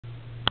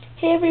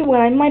Hey everyone,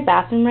 I'm in my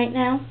bathroom right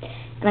now,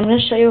 and I'm going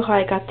to show you how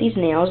I got these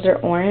nails.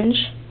 They're orange,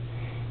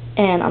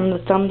 and on the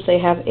thumbs they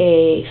have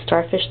a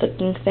starfish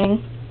looking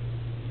thing.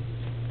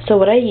 So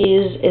what I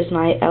use is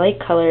my LA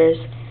Colors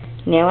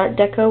Nail Art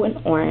Deco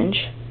in orange,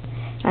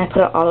 and I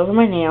put it all over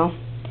my nail.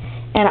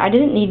 And I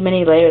didn't need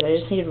many layers, I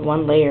just needed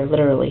one layer,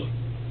 literally.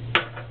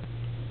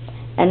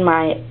 And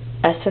my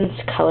Essence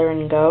Color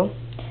and Go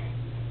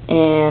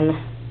in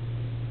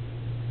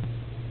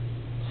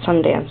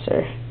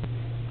Sundancer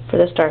for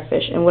the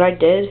starfish. And what I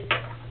did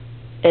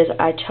is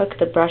I took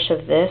the brush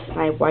of this and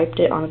I wiped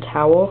it on a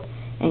towel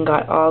and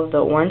got all the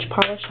orange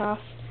polish off,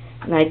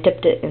 and I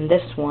dipped it in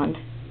this one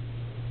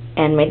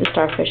and made the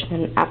starfish. And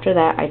then after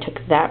that I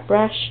took that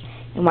brush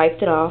and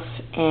wiped it off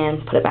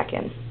and put it back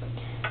in.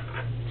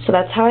 So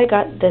that's how I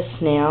got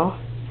this nail.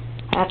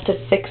 I have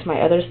to fix my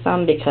other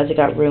thumb because it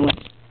got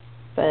ruined.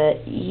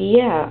 But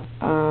yeah,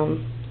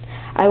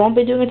 I won't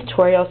be doing a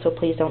tutorial, so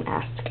please don't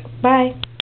ask. Bye!